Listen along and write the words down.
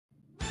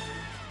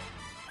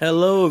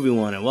Hello,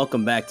 everyone, and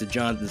welcome back to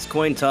Jonathan's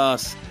Coin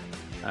Toss.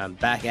 I'm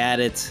back at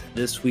it.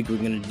 This week, we're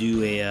going to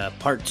do a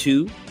part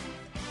two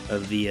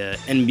of the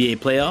NBA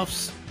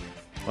playoffs.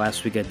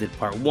 Last week, I did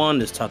part one,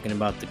 just talking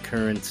about the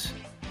current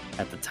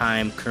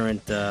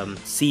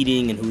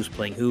seeding and who's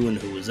playing who and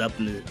who was up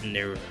in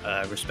their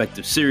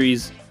respective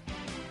series.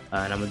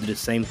 And I'm going to do the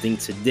same thing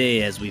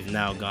today, as we've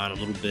now gone a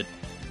little bit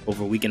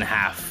over a week and a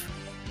half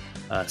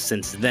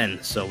since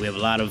then. So we have a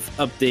lot of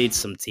updates.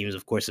 Some teams,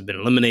 of course, have been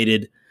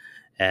eliminated.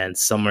 And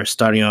some are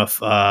starting off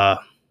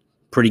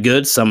pretty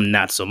good, some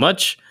not so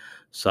much.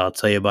 So I'll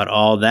tell you about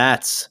all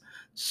that.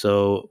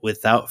 So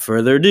without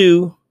further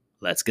ado,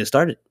 let's get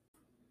started.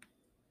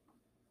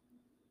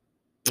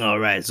 All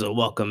right, so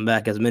welcome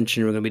back. As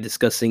mentioned, we're going to be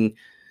discussing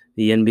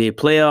the NBA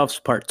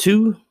playoffs, part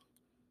two,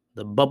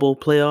 the bubble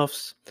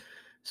playoffs.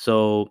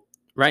 So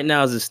right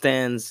now, as it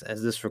stands,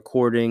 as this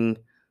recording,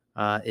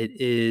 it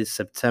is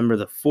September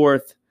the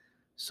 4th.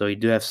 So you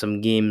do have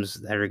some games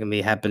that are going to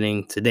be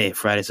happening today,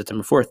 Friday,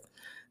 September 4th.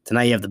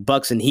 Tonight you have the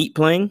Bucks and Heat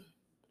playing.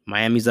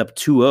 Miami's up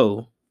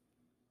 2-0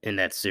 in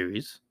that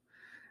series.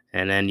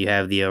 And then you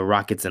have the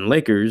Rockets and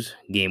Lakers,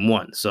 game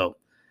one. So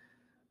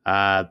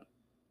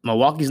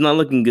Milwaukee's not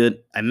looking good.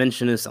 I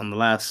mentioned this on the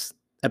last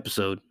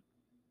episode.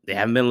 They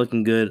haven't been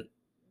looking good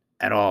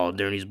at all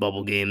during these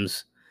bubble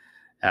games.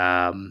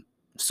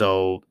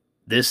 So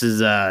this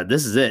is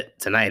it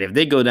tonight. If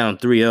they go down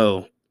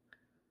 3-0,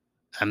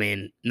 I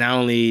mean, not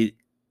only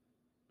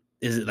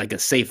is it like a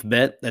safe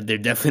bet that they're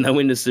definitely not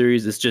winning the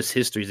series, it's just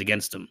history's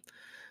against them.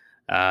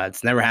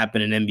 It's never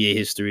happened in NBA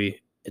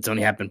history. It's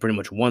only happened pretty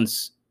much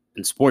once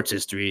in sports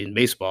history, in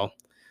baseball,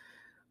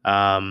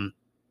 when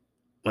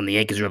the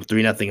Yankees were up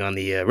 3-0 on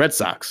the Red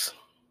Sox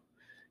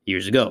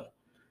years ago.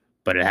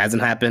 But it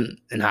hasn't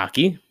happened in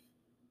hockey,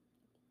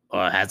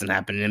 or it hasn't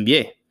happened in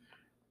NBA.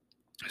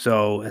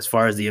 So as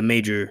far as the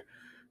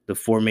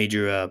four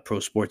major pro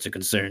sports are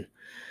concerned.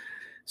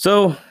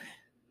 So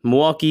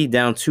Milwaukee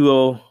down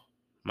 2-0.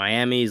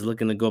 Miami is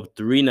looking to go up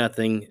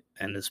 3-0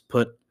 and has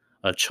put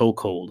a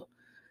chokehold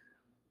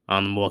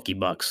on the Milwaukee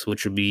Bucks,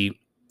 which would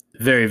be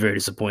very, very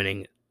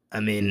disappointing. I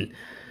mean,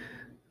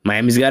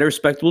 Miami's got a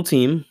respectable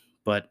team,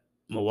 but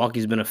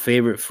Milwaukee's been a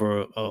favorite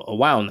for a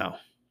while now,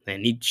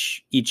 and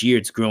each year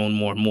it's grown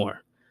more and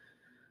more.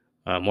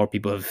 More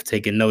people have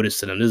taken notice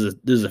to them. This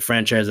is a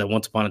franchise that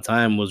once upon a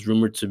time was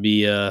rumored to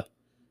be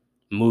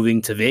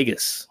moving to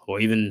Vegas or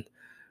even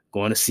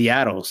going to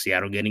Seattle.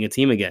 Seattle getting a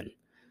team again.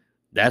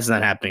 That's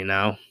not happening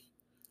now.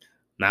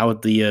 Now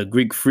with the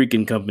Greek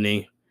Freaking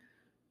Company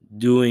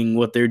doing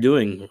what they're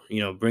doing,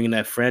 bringing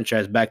that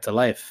franchise back to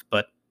life,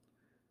 but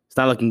it's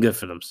not looking good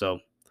for them. So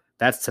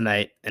that's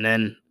tonight. And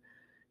then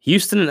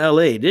Houston and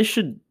LA,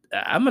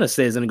 I'm going to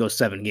say it's going to go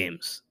 7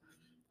 games.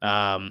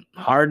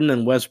 Harden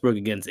and Westbrook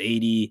against AD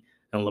and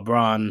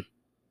LeBron.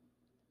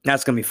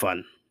 That's going to be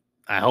fun.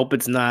 I hope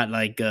it's not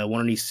like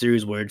one of these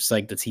series where it's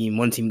like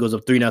one team goes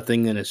up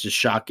 3-0 and it's just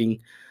shocking.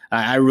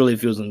 I really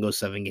feel it's going to go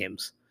 7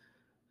 games.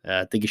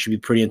 I think it should be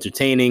pretty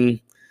entertaining,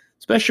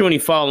 especially when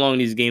you follow along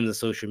these games on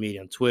social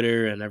media, on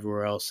Twitter and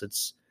everywhere else.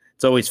 It's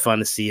always fun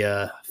to see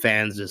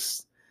fans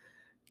just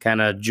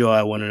kind of jaw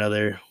at one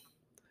another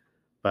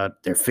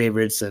about their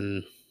favorites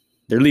and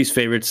their least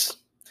favorites.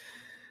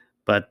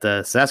 But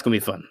so that's going to be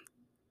fun.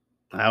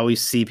 I always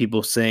see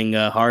people saying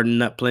Harden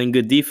not playing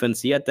good defense.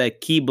 He had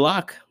that key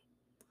block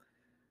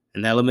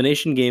in that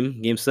elimination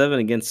game, Game 7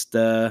 against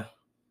the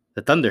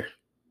Thunder.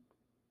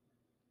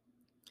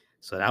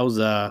 So that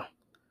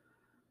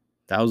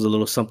was a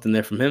little something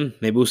there from him.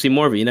 Maybe we'll see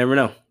more of it. You never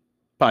know.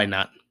 Probably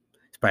not.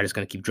 He's probably just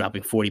going to keep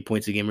dropping 40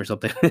 points a game or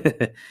something.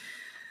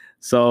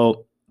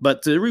 So,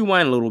 but to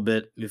rewind a little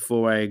bit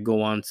before I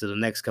go on to the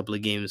next couple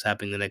of games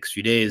happening the next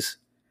few days,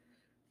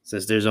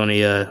 since there's only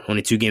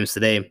 2 games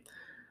today.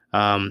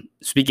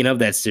 Speaking of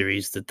that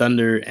series, the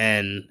Thunder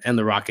and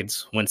the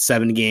Rockets went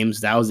 7 games.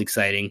 That was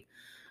exciting.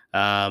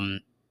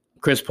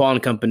 Chris Paul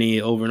and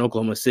company over in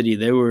Oklahoma City,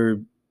 they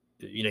were,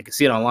 you can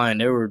see it online,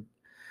 they were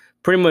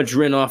pretty much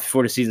written off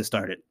before the season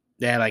started.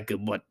 They had like a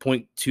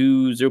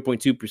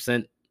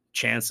 0.2%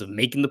 chance of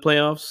making the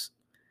playoffs,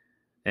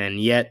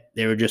 and yet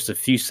they were just a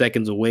few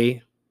seconds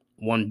away,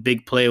 one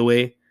big play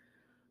away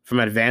from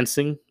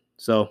advancing.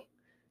 So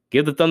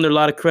give the Thunder a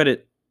lot of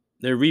credit.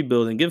 They're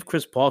rebuilding. Give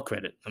Chris Paul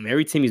credit. I mean,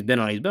 every team he's been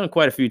on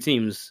quite a few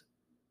teams,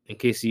 in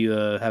case you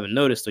haven't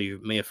noticed or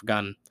you may have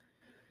forgotten.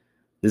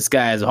 This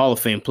guy is a Hall of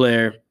Fame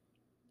player.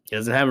 He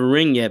doesn't have a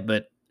ring yet,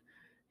 but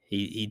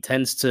he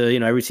tends to,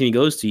 every team he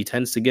goes to, he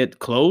tends to get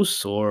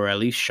close or at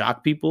least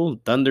shock people.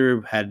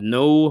 Thunder had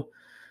in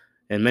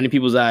many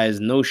people's eyes,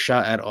 no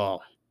shot at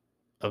all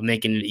of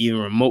making it even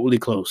remotely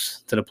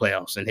close to the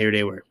playoffs. And here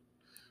they were.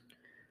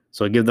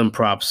 So I give them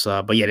props.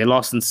 But yeah, they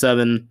lost in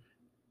 7.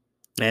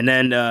 And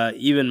then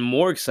even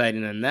more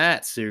exciting than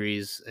that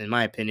series, in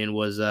my opinion,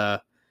 was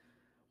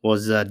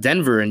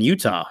Denver and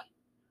Utah.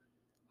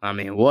 I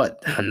mean,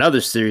 what?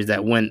 Another series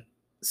that went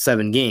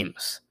 7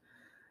 games.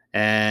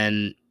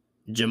 And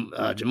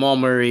Jamal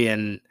Murray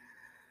and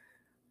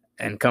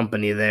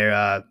company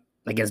there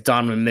against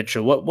Donovan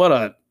Mitchell. What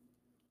a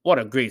what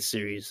a great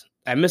series.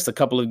 I missed a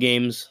couple of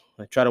games.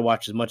 I tried to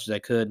watch as much as I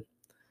could.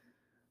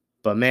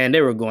 But, man,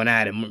 they were going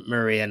at it,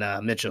 Murray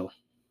and Mitchell.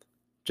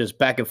 Just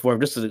back and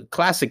forth. Just a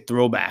classic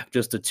throwback.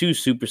 Just the two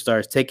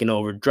superstars taking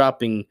over,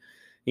 dropping,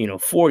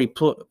 40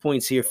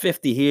 points here,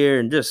 50 here,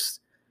 and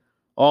just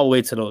all the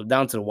way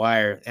down to the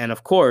wire. And,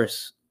 of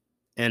course,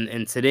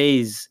 in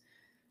today's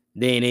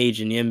day and age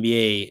in the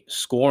NBA,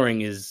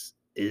 scoring is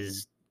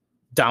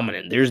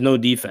dominant. There's no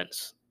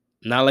defense.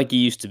 Not like it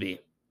used to be.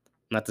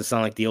 Not to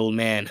sound like the old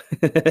man.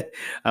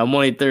 I'm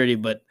only 30,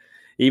 but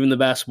even the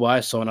basketball I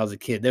saw when I was a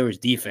kid, there was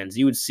defense.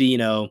 You would see,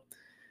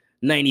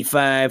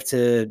 95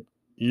 to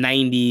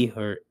 90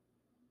 or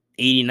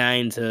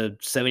 89 to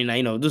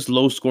 79, just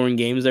low scoring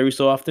games every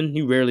so often.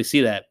 You rarely see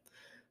that.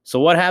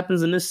 So what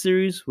happens in this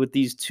series with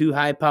these two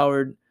high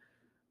powered,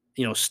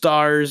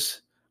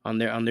 stars on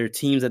their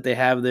teams that they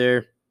have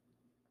there,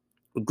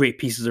 with great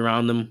pieces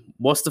around them?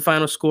 What's the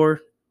final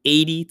score?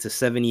 80 to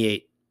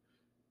 78.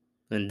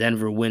 And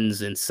Denver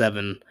wins in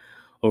 7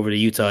 over the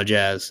Utah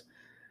Jazz.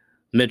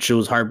 Mitchell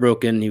was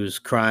heartbroken. He was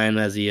crying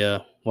as he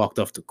walked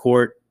off the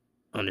court.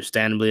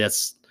 Understandably,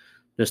 that's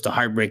just a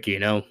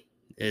heartbreaker,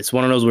 It's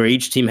one of those where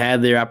each team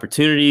had their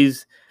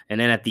opportunities,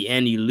 and then at the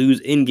end, you lose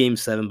in Game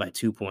 7 by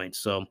 2 points.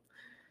 So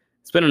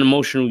it's been an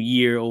emotional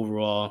year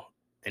overall,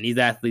 and these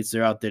athletes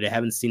are out there. They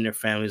haven't seen their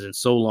families in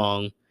so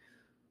long,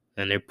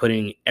 and they're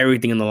putting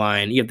everything on the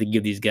line. You have to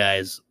give these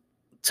guys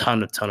a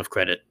ton of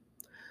credit.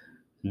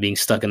 Being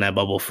stuck in that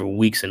bubble for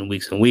weeks and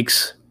weeks and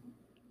weeks.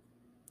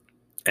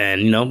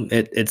 And,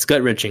 it's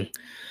gut-wrenching.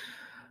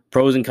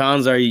 Pros and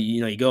cons are,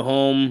 you go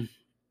home.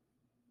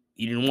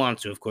 You didn't want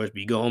to, of course, but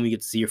you go home, you get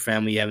to see your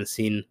family you haven't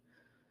seen.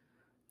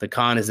 The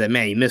con is that,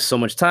 man, you missed so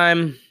much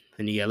time,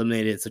 and you get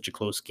eliminated in such a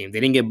close game. They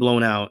didn't get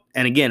blown out.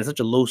 And, again, it's such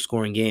a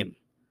low-scoring game.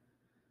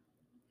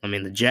 I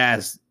mean, the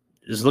Jazz,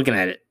 just looking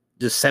at it,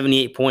 just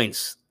 78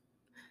 points.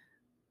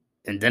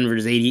 And Denver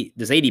is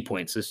 80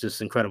 points. It's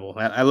just incredible.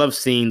 I love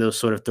seeing those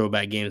sort of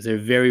throwback games. They're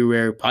very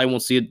rare. Probably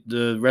won't see it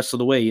the rest of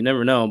the way. You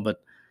never know,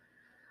 but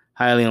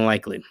highly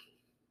unlikely.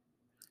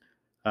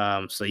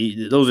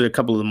 Those are a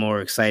couple of the more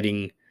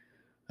exciting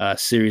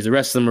series. The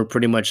rest of them are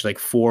pretty much like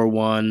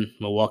 4-1.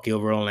 Milwaukee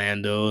over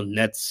Orlando.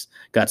 Nets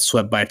got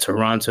swept by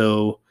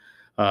Toronto.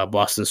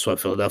 Boston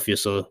swept Philadelphia.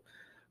 So a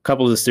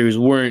couple of the series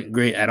weren't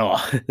great at all.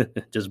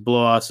 Just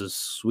blowouts,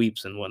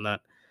 sweeps, and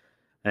whatnot.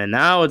 And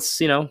now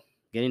it's,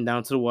 getting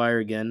down to the wire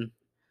again,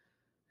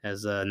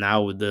 as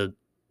now with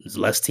there's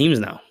less teams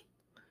now.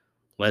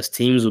 Less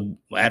teams will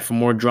add for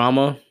more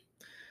drama,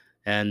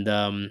 and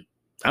I'm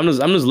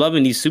just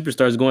loving these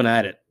superstars going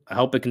at it. I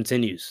hope it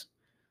continues.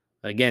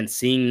 Again,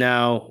 seeing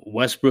now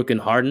Westbrook and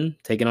Harden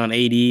taking on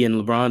AD and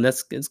LeBron,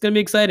 it's gonna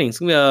be exciting.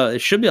 It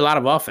should be a lot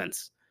of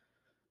offense,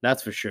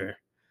 that's for sure.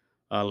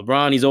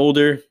 LeBron, he's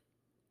older,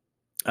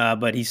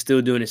 but he's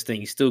still doing his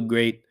thing. He's still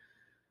great.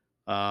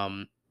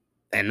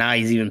 And now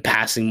he's even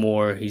passing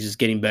more. He's just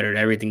getting better at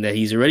everything that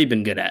he's already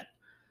been good at.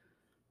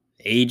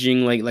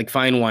 Aging like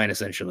fine wine,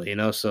 essentially,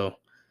 So,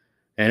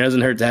 and it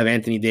doesn't hurt to have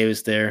Anthony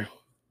Davis there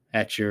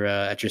at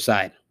your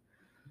side.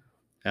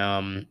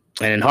 And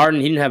in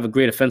Harden, he didn't have a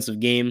great offensive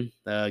game.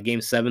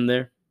 Game 7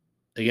 there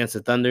against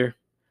the Thunder.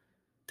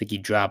 I think he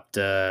dropped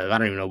I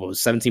don't even know what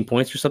was 17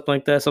 points or something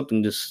like that.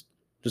 Something just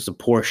a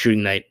poor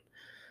shooting night.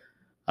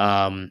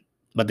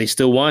 But they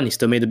still won. He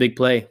still made the big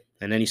play,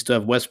 and then you still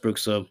have Westbrook.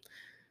 So.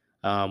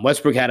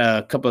 Westbrook had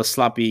a couple of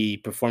sloppy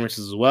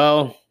performances as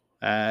well.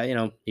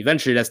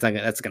 Eventually that's going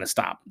to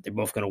stop. They're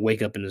both going to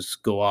wake up and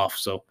just go off.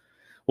 So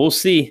we'll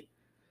see.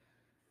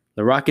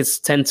 The Rockets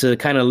tend to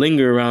kind of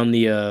linger around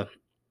the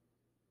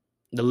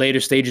later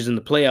stages in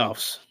the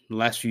playoffs the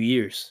last few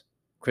years.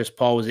 Chris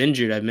Paul was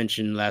injured, I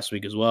mentioned last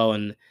week as well,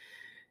 and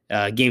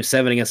Game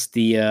 7 against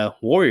the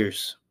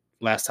Warriors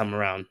last time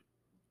around.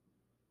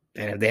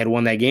 And if they had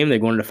won that game, they're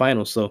going to the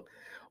finals. So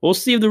we'll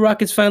see if the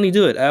Rockets finally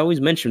do it. I always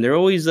mention they're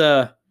always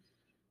there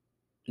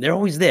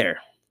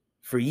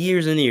for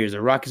years and years.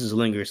 The Rockets just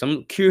linger. So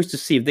I'm curious to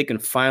see if they can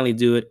finally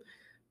do it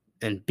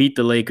and beat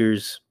the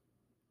Lakers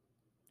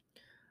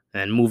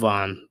and move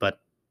on, but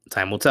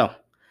time will tell.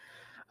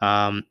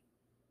 And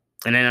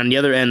then on the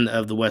other end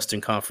of the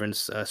Western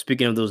Conference,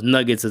 speaking of those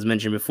Nuggets, as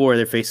mentioned before,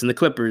 they're facing the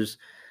Clippers.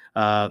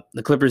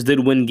 The Clippers did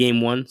win Game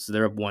 1, so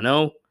they're up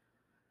 1-0.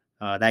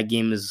 That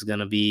game Game 2 is going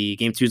to be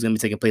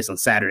taking place on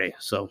Saturday,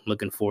 so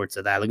looking forward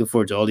to that. Looking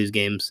forward to all these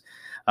games.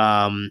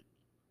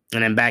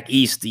 And then back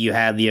east, you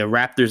had the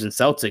Raptors and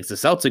Celtics. The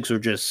Celtics were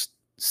just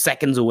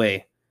seconds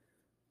away,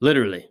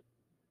 literally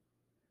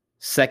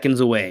seconds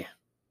away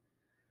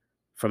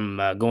from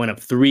going up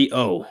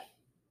 3-0.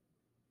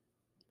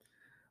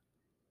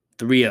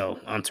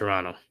 3-0 on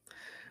Toronto.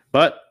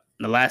 But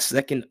the last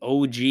second,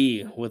 OG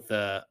with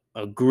a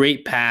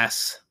great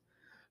pass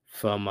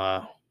from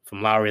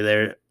Lowry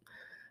there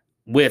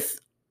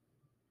with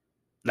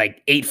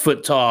like 8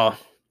 foot tall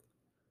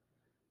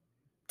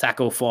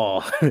Taco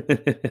Fall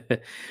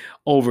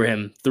over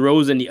him,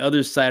 throws in the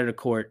other side of the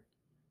court,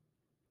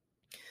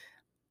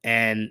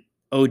 and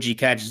OG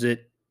catches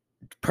it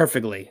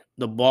perfectly.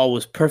 The ball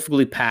was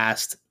perfectly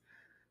passed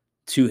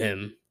to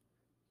him.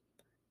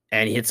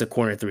 and he hits a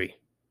corner three,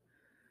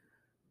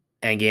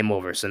 and game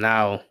over. So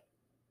now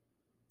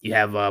you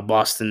have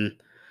Boston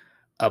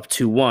up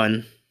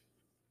 2-1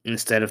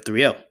 instead of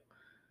 3-0.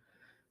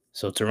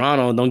 So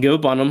Toronto, don't give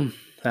up on them.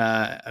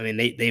 I mean,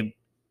 they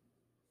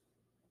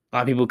a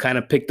lot of people kind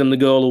of picked them to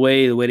go all the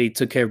way they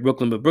took care of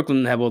Brooklyn, but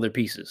Brooklyn have all their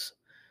pieces.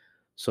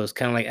 So it's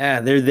kind of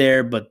like, they're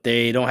there, but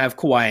they don't have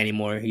Kawhi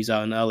anymore. He's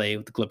out in LA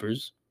with the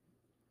Clippers.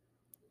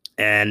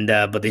 And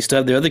but they still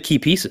have their other key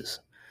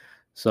pieces.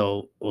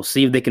 So we'll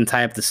see if they can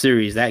tie up the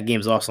series. That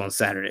game's also on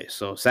Saturday.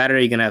 So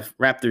Saturday, you're going to have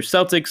Raptors,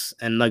 Celtics,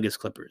 and Nuggets,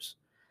 Clippers.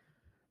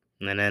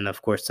 And then,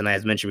 of course, tonight,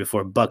 as mentioned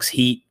before, Bucks,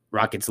 Heat,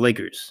 Rockets,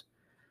 Lakers.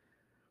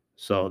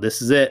 So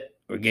this is it.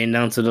 We're getting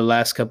down to the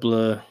last couple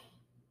of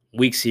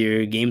weeks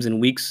here, games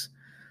and weeks.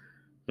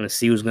 I'm going to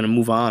see who's going to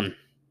move on.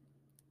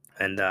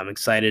 And I'm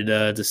excited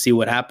to see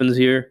what happens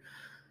here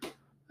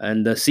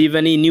and see if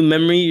any new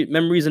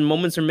memories and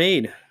moments are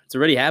made. It's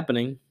already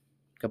happening.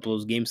 A couple of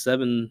those Game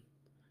 7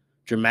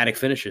 dramatic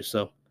finishes.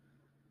 So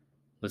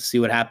let's see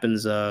what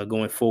happens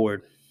going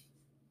forward.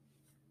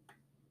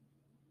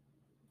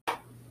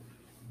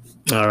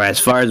 All right, as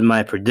far as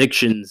my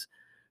predictions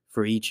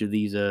for each of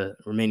these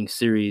remaining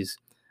series,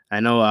 I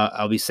know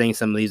I'll be saying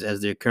some of these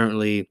as they're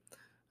currently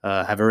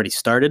have already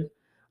started.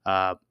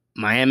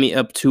 Miami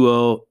up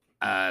 2-0.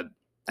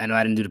 I know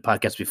I didn't do the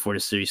podcast before the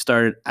series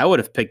started. I would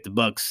have picked the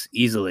Bucks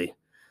easily.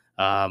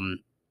 I'm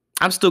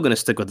still going to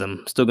stick with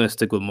them. Still going to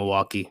stick with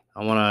Milwaukee.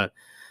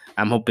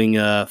 I'm hoping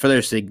for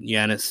their sake,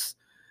 Giannis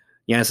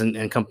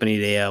and company,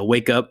 they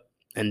wake up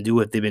and do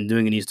what they've been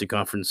doing in Eastern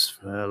Conference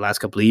last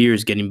couple of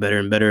years, getting better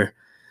and better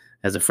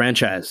as a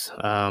franchise.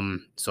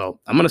 So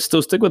I'm going to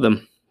still stick with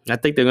them. I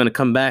think they're going to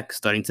come back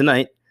starting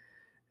tonight,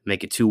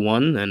 make it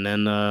 2-1, and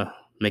then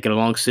make it a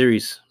long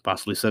series,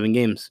 possibly 7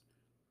 games.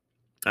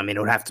 I mean,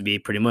 it would have to be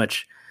pretty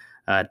much.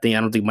 I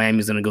don't think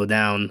Miami's going to go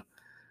down.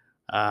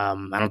 I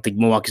don't think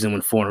Milwaukee's going to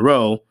win 4 in a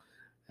row,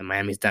 and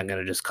Miami's not going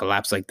to just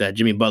collapse like that.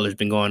 Jimmy Butler's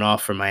been going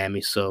off for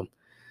Miami, so.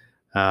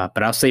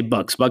 But I'll say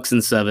Bucks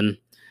in 7.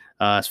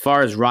 As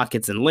far as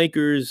Rockets and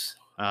Lakers,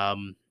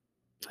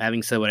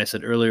 having said what I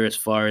said earlier, as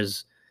far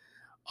as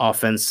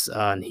offense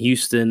on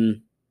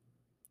Houston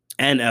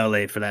and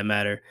LA for that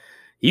matter,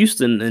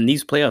 Houston in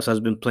these playoffs has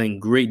been playing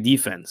great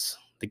defense.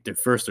 I think they're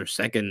first or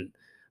second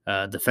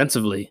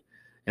defensively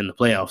in the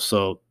playoffs,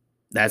 so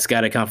that's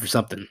got to count for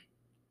something.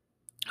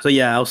 So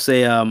yeah, I'll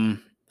say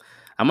I'm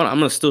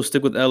gonna still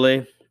stick with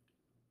LA.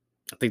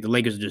 I think the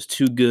Lakers are just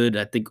too good.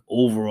 I think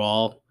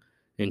overall,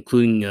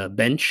 including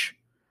bench,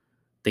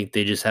 I think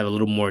they just have a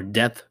little more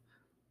depth.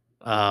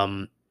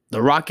 The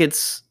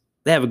Rockets,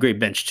 they have a great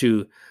bench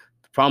too.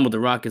 The problem with the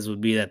Rockets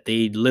would be that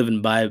they live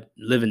and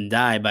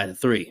die by the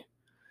 3.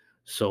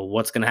 So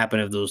what's gonna happen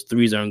if those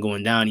 3s aren't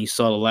going down? You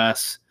saw the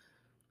last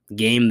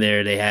game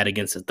there they had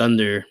against the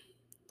Thunder.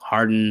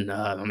 Harden,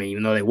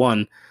 even though they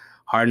won,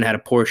 Harden had a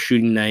poor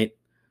shooting night.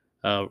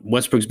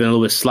 Westbrook's been a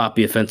little bit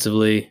sloppy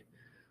offensively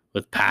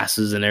with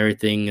passes and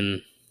everything,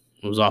 and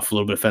it was off a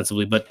little bit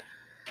offensively. But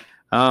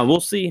we'll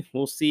see.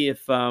 We'll see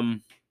if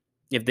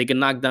they can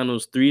knock down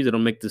those 3s,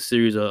 it'll make the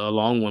series a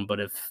long one. But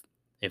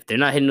if they're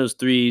not hitting those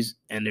 3s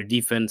and their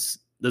defense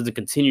doesn't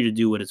continue to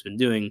do what it's been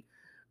doing,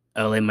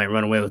 LA might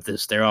run away with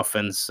this. Their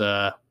offense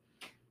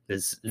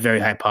is very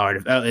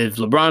high-powered. If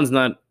LeBron's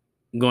not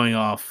going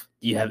off,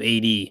 you have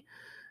AD,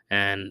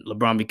 and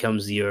LeBron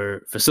becomes your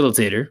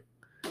facilitator.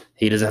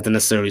 He doesn't have to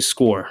necessarily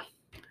score.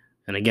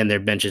 And again, their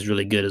bench is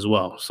really good as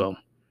well. So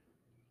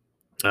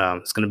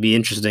it's going to be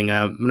interesting.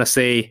 I'm gonna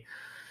say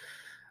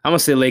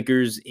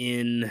Lakers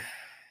in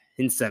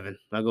 7.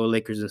 I'll go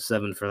Lakers in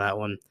 7 for that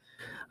one.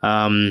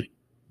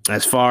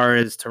 As far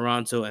as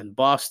Toronto and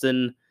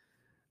Boston,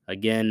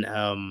 again,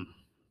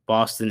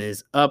 Boston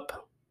is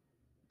up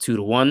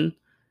 2-1.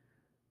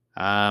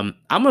 I'm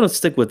gonna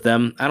stick with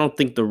them. I don't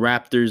think the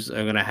Raptors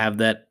are gonna have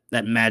that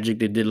magic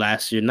they did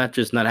last year. Not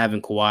just not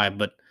having Kawhi,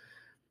 but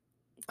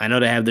I know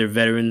they have their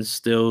veterans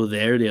still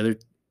there. The other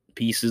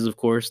pieces, of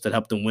course, that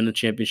helped them win the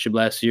championship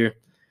last year.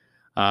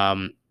 But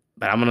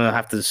I'm gonna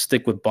have to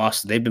stick with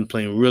Boston. They've been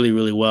playing really,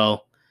 really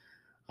well.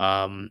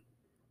 Kind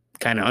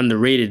of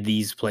underrated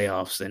these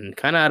playoffs, and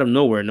kind of out of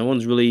nowhere, no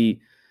one's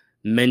really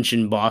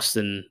mentioned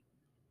Boston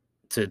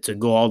to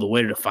go all the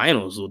way to the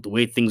finals. With the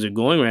way things are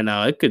going right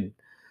now, it could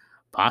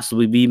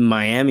possibly be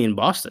Miami and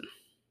Boston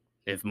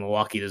if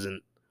Milwaukee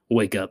doesn't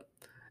wake up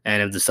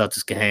and if the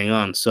Celtics can hang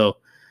on. So,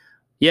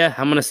 yeah,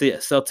 I'm going to say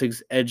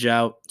Celtics edge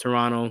out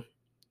Toronto.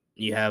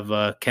 You have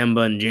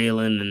Kemba and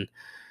Jalen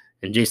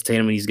and Jason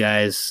Tatum and these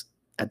guys.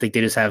 I think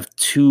they just have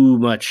too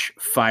much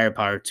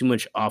firepower, too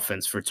much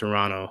offense for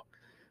Toronto.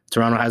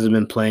 Toronto hasn't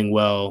been playing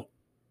well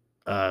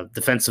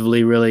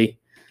defensively, really.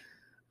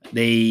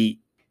 They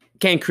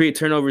can create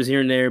turnovers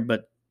here and there,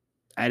 but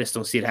I just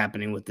don't see it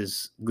happening with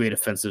this great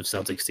offensive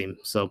Celtics team.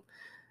 So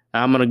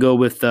I'm going to go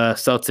with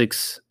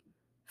Celtics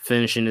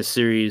finishing the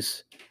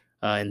series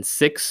in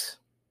 6.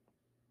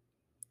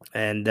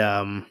 And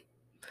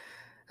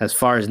as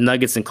far as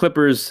Nuggets and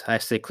Clippers, I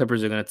say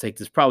Clippers are going to take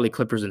this. Probably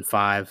Clippers in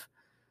 5.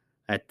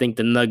 I think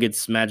the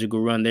Nuggets'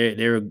 magical run,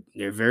 they're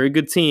a very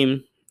good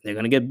team. they're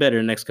going to get better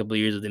in the next couple of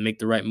years if they make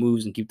the right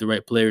moves and keep the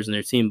right players in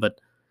their team. But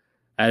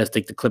I just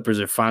think the Clippers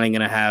are finally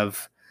going to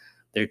have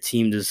their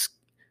team just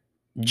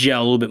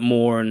gel a little bit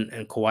more,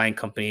 and Kawhi and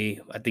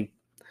company. I think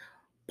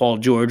Paul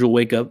George will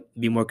wake up,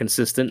 be more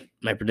consistent,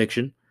 my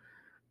prediction.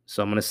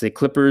 So I'm going to say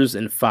Clippers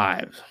in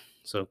 5.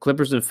 So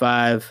Clippers in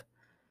 5,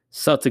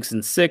 Celtics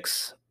in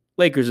 6,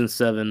 Lakers in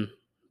 7,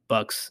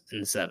 Bucks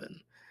in 7.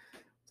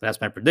 So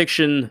that's my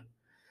prediction.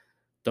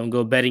 Don't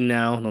go betting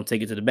now. Don't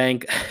take it to the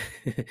bank.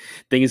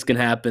 Things can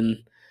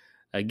happen.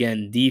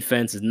 Again,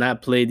 defense is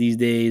not played these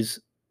days.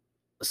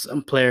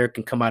 Some player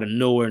can come out of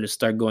nowhere and just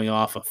start going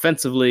off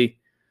offensively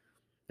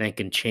and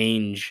can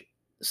change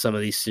some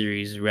of these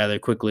series rather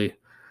quickly.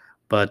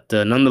 But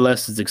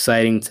nonetheless, it's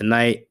exciting.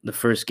 Tonight, the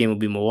first game will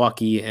be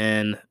Milwaukee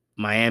and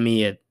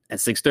Miami at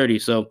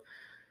 6:30. So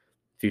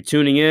if you're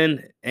tuning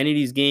in, any of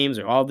these games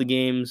or all the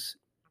games,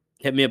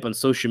 hit me up on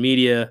social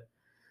media,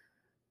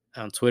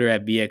 on Twitter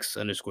at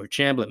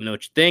BX_champ. Let me know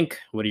what you think.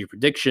 What are your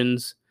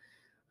predictions?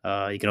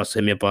 You can also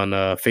hit me up on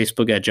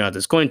Facebook at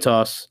Jonathan's Coin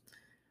Toss.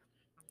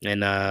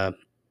 And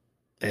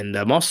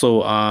I'm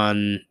also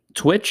on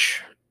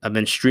Twitch. I've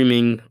been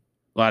streaming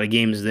a lot of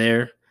games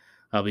there.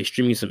 I'll be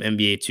streaming some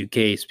NBA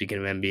 2K, speaking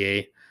of NBA,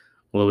 a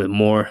little bit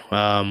more.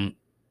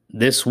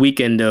 This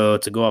weekend, though,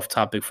 to go off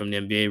topic from the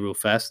NBA real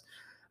fast,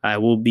 I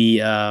will be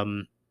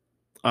doing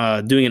an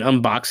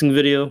unboxing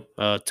video.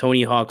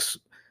 Tony Hawk's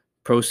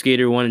Pro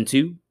Skater 1 and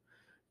 2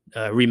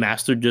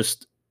 remastered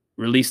just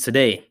released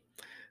today.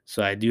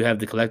 So I do have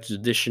the collector's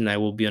edition. I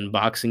will be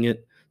unboxing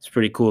it. It's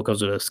pretty cool. It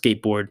comes with a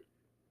skateboard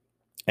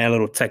and a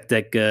little Tech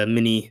Deck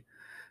mini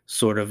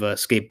sort of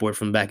skateboard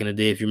from back in the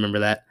day, if you remember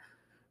that.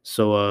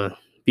 So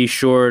be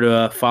sure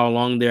to follow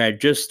along there. I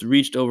just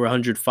reached over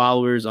 100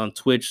 followers on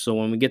Twitch. So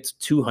when we get to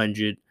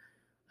 200,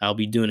 I'll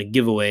be doing a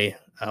giveaway.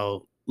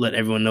 I'll let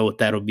everyone know what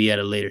that'll be at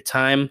a later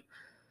time.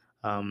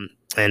 And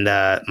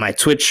my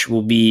Twitch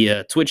will be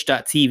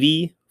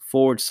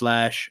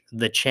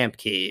twitch.tv/The Champ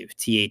Cave.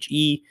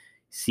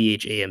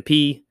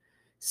 TheChampCave.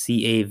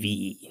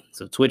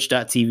 So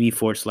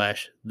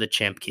twitch.tv/The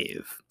Champ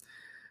Cave.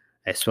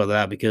 I spelled it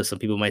out because some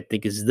people might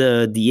think it's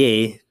the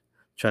DA,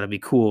 trying to be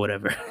cool or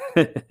whatever.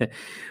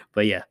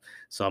 But yeah,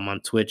 so I'm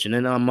on Twitch, and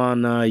then I'm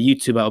on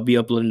YouTube. I'll be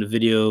uploading the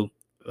video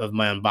of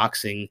my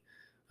unboxing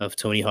of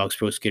Tony Hawk's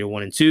Pro Skater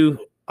 1 and 2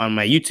 on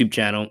my YouTube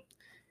channel,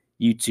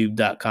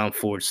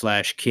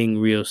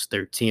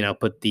 youtube.com/KingRios13. I'll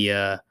put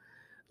the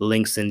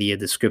links in the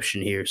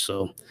description here.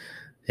 So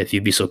if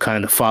you'd be so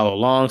kind to follow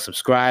along,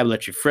 subscribe,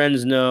 let your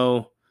friends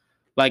know,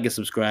 like and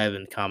subscribe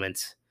and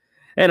comment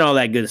and all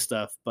that good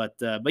stuff. But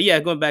yeah,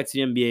 going back to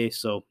the NBA.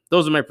 So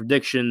those are my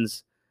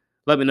predictions.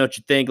 Let me know what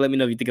you think. Let me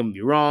know if you think I'm going to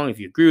be wrong, if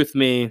you agree with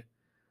me,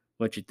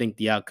 what you think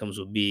the outcomes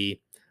will be.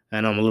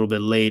 I know I'm a little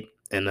bit late,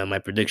 and my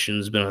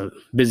predictions been a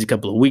busy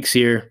couple of weeks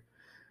here.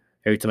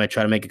 Every time I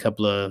try to make a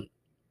couple of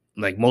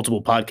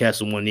multiple podcasts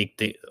in 1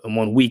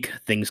 week,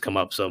 things come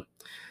up. So,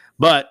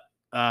 but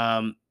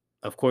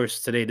of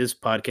course, today this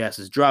podcast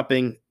is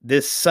dropping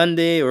this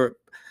Sunday or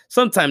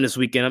sometime this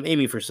weekend. I'm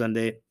aiming for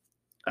Sunday.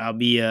 I'll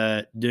be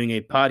doing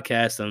a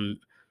podcast. I'm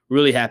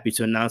really happy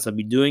to announce I'll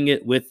be doing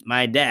it with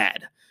my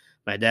dad.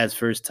 My dad's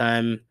first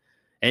time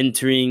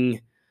entering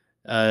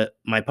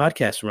my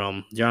podcast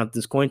realm,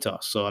 Jonathan's Coin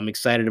Toss. So I'm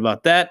excited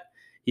about that.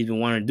 He's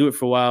been wanting to do it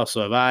for a while,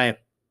 so have I.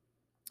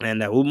 And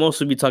we'll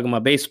mostly be talking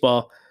about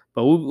baseball,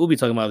 but we'll be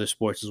talking about other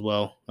sports as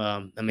well.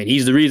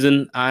 He's the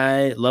reason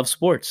I love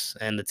sports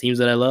and the teams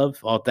that I love,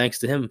 all thanks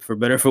to him, for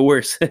better or for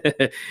worse.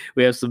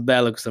 We have some bad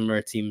luck with some of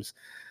our teams,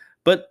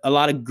 but a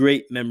lot of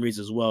great memories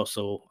as well.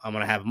 So I'm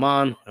going to have him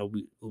on.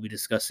 We'll be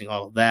discussing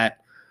all of that,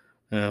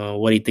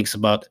 what he thinks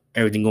about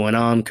everything going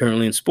on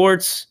currently in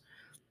sports,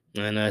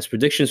 and his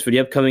predictions for the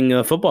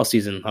upcoming football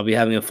season. I'll be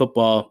having a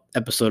football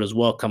episode as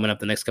well coming up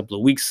the next couple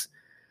of weeks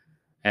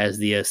as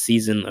the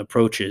season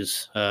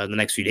approaches, the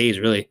next few days,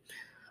 really.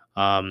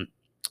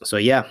 So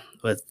yeah,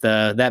 with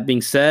that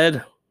being said,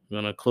 I'm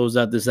going to close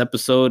out this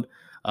episode.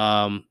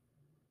 I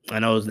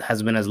know it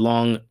hasn't been as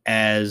long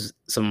as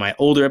some of my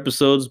older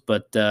episodes,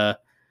 but I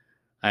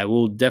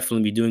will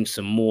definitely be doing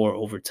some more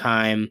over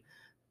time,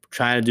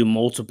 trying to do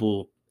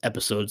multiple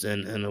episodes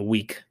in a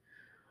week,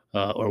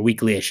 or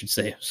weekly, I should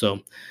say. So,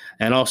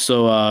 and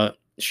also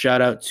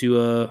shout out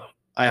to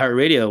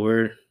iHeartRadio.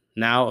 We're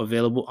now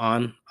available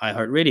on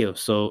iHeartRadio.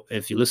 So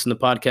if you listen to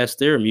podcasts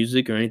there, or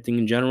music, or anything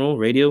in general,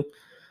 radio,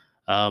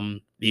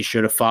 be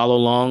sure to follow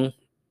along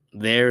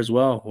there as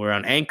well. We're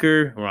on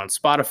Anchor, we're on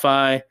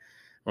Spotify,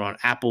 we're on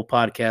Apple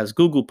Podcasts,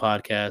 Google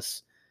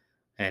Podcasts,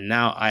 and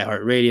now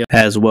iHeartRadio,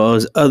 as well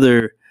as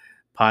other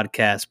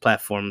podcast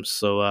platforms.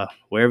 So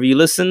wherever you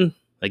listen,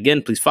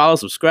 again, please follow,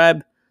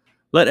 subscribe,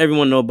 let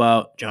everyone know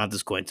about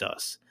Jonathan's Coin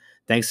Toss.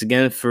 Thanks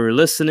again for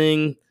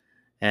listening,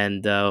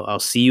 and I'll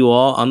see you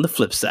all on the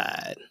flip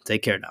side.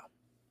 Take care now.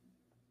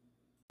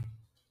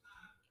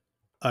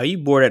 Are you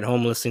bored at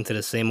home listening to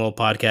the same old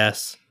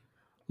podcasts?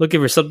 Looking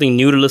for something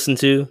new to listen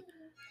to?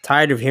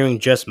 Tired of hearing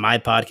just my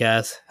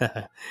podcast?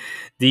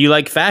 Do you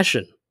like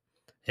fashion?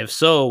 If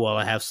so, well,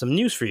 I have some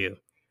news for you.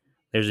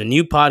 There's a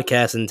new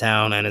podcast in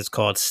town, and it's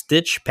called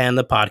Stitch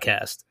Panda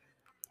Podcast.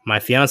 My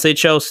fiance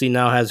Chelsea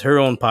now has her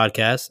own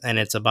podcast, and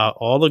it's about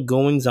all the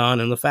goings on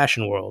in the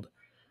fashion world.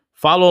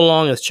 Follow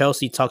along as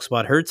Chelsea talks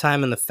about her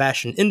time in the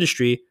fashion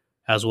industry,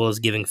 as well as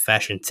giving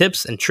fashion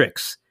tips and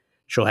tricks.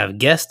 She'll have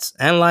guests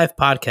and live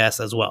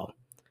podcasts as well.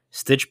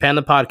 Stitch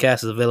Panda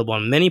Podcast is available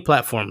on many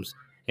platforms,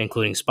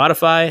 including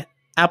Spotify,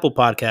 Apple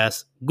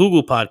Podcasts,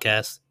 Google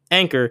Podcasts,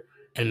 Anchor,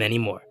 and many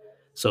more.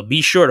 So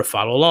be sure to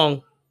follow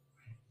along.